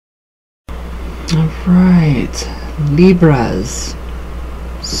Alright, Libras.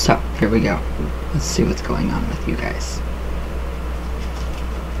 So, here we go. Let's see what's going on with you guys.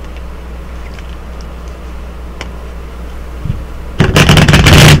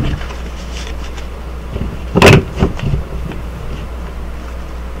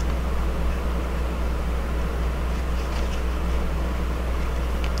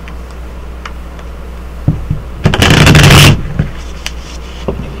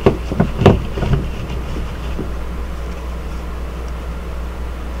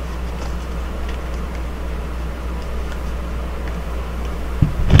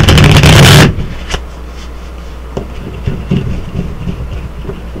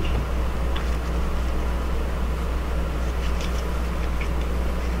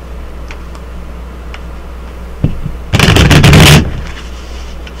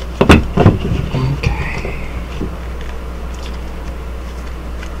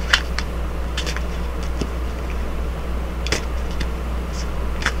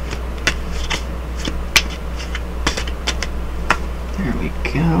 There we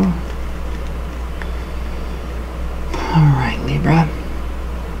go. Alright, Libra.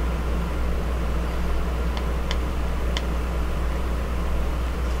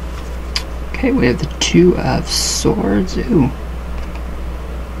 Okay, we have the Two of Swords. Ooh.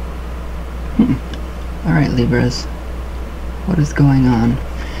 Alright, Libras. What is going on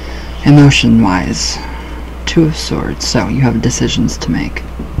emotion-wise? Two of Swords. So, you have decisions to make.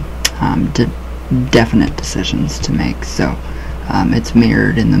 Definite decisions to make. So, it's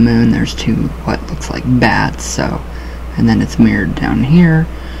mirrored in the moon. There's two what looks like bats, so, and then it's mirrored down here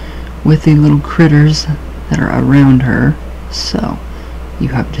with the little critters that are around her. So you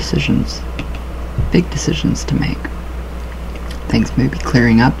have decisions, big decisions to make. Things may be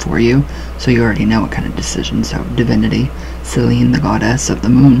clearing up for you, so you already know what kind of decisions. So divinity, Selene, the goddess of the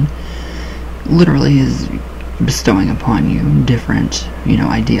moon, literally is bestowing upon you different,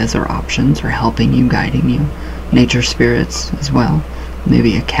 ideas or options, or helping you, guiding you. Nature spirits as well,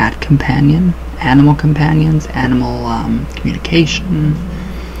 maybe a cat companion, animal companions, animal communication,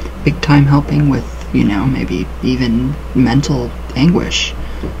 big time helping with, maybe even mental anguish.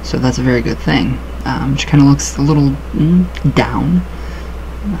 So that's a very good thing. She kind of looks a little down.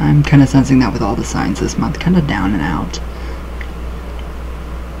 I'm kind of sensing that with all the signs this month, kind of down and out.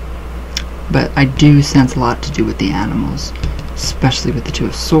 But I do sense a lot to do with the animals, especially with the Two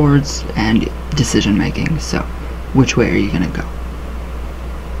of Swords and decision making. So which way are you going to go?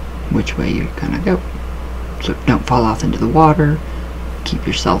 Which way are you going to go? So don't fall off into the water. Keep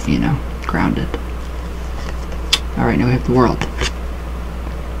yourself, grounded. Alright, now we have the World.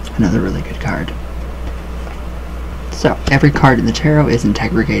 Another really good card. So, every card in the tarot is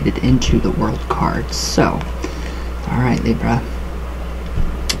integrated into the World card. So, alright, Libra.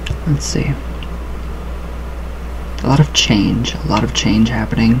 Let's see. A lot of change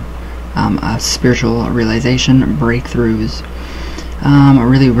happening. A spiritual realization, breakthroughs,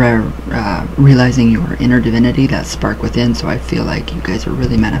 really realizing your inner divinity, that spark within. So I feel like you guys are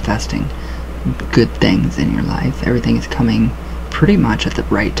really manifesting good things in your life. Everything is coming pretty much at the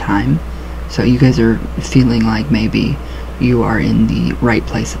right time. So you guys are feeling like maybe you are in the right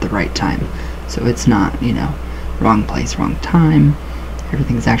place at the right time. So it's not, wrong place, wrong time.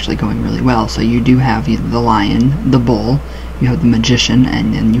 Everything's actually going really well. So you do have the Lion, the Bull, you have the Magician,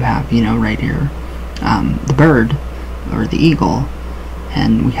 and then you have, right here, the Bird, or the Eagle,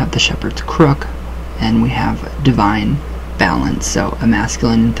 and we have the Shepherd's Crook, and we have divine balance, so a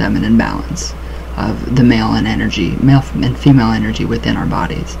masculine and feminine balance of the male and female energy within our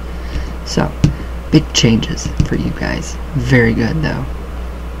bodies. So, big changes for you guys. Very good, though.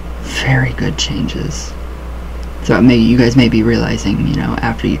 Very good changes. So maybe you guys may be realizing,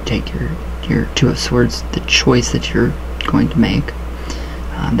 after you take your Two of Swords, the choice that you're going to make,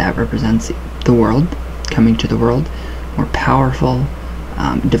 that represents the World, coming to the World, more powerful,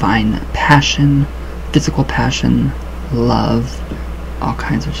 divine passion, physical passion, love, all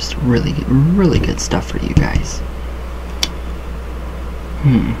kinds of just really, really good stuff for you guys.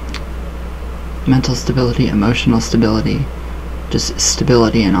 Mental stability, emotional stability, just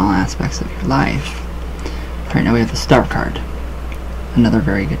stability in all aspects of your life. Right now we have the Star card, another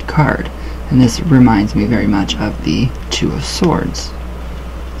very good card, and this reminds me very much of the Two of Swords.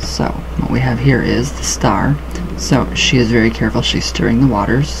 So what we have here is the Star. So she is very careful. She's stirring the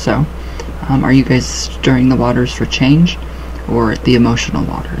waters. So are you guys stirring the waters for change, or the emotional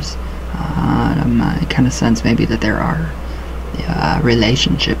waters? I kind of sense maybe that there are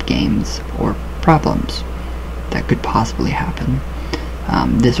relationship games or problems that could possibly happen.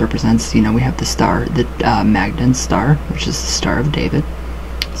 This represents, we have the star, the Magdalene star, which is the Star of David.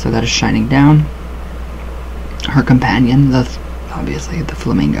 So that is shining down. her companion, obviously the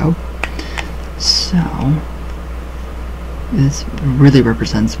flamingo. So this really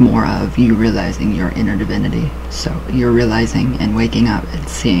represents more of you realizing your inner divinity. So you're realizing and waking up and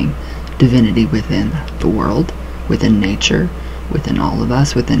seeing divinity within the world, within nature, within all of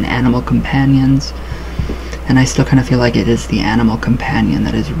us, within animal companions. And I still kind of feel like it is the animal companion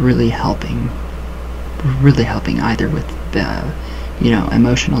that is really helping either with the,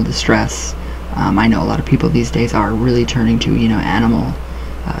 emotional distress. I know a lot of people these days are really turning to, animal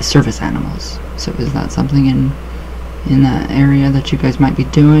service animals. So is that something in that area that you guys might be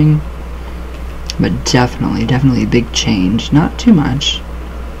doing? But definitely a big change. Not too much,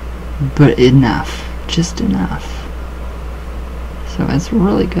 but enough, just enough. So it's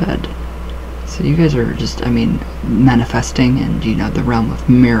really good. So you guys are just, manifesting and, the realm of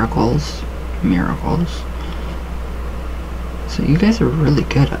miracles. So you guys are really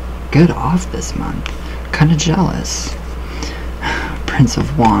good off this month. Kind of jealous. Prince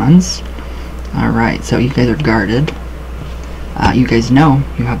of Wands. Alright, so you guys are guarded. You guys know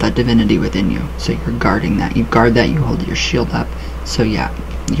you have that divinity within you. So you're guarding that. You guard that, you hold your shield up. So yeah,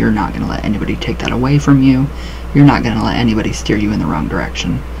 you're not going to let anybody take that away from you. You're not going to let anybody steer you in the wrong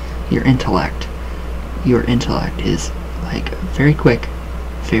direction. Your intellect is like very quick,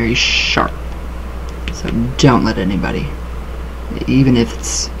 very sharp. So don't let anybody, even if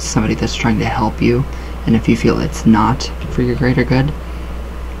it's somebody that's trying to help you, and if you feel it's not for your greater good,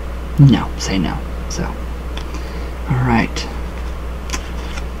 no, say no. So, alright.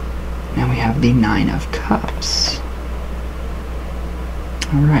 Now we have the Nine of Cups.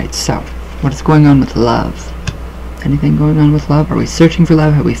 Alright, so what is going on with love? Anything going on with love? Are we searching for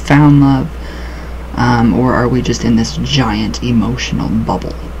love? Have we found love? Or are we just in this giant emotional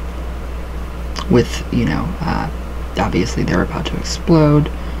bubble with, obviously they're about to explode.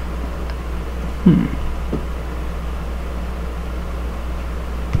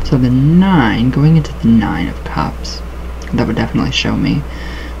 So the 9, going into the 9 of Cups, that would definitely show me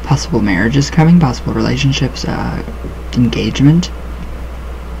possible marriages coming, possible relationships, engagement,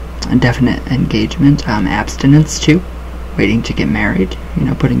 a definite engagement, abstinence too, waiting to get married,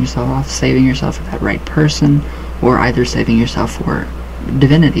 putting yourself off, saving yourself for that right person, or either saving yourself for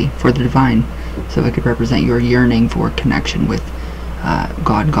divinity, for the divine. So it could represent your yearning for connection with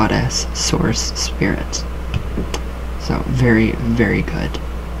God, Goddess, Source, Spirit. So very, very good.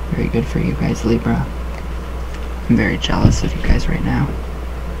 Very good for you guys, Libra. I'm very jealous of you guys right now.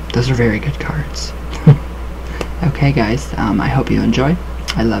 Those are very good cards. Okay, guys, I hope you enjoy.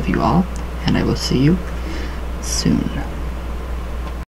 I love you all, and I will see you soon.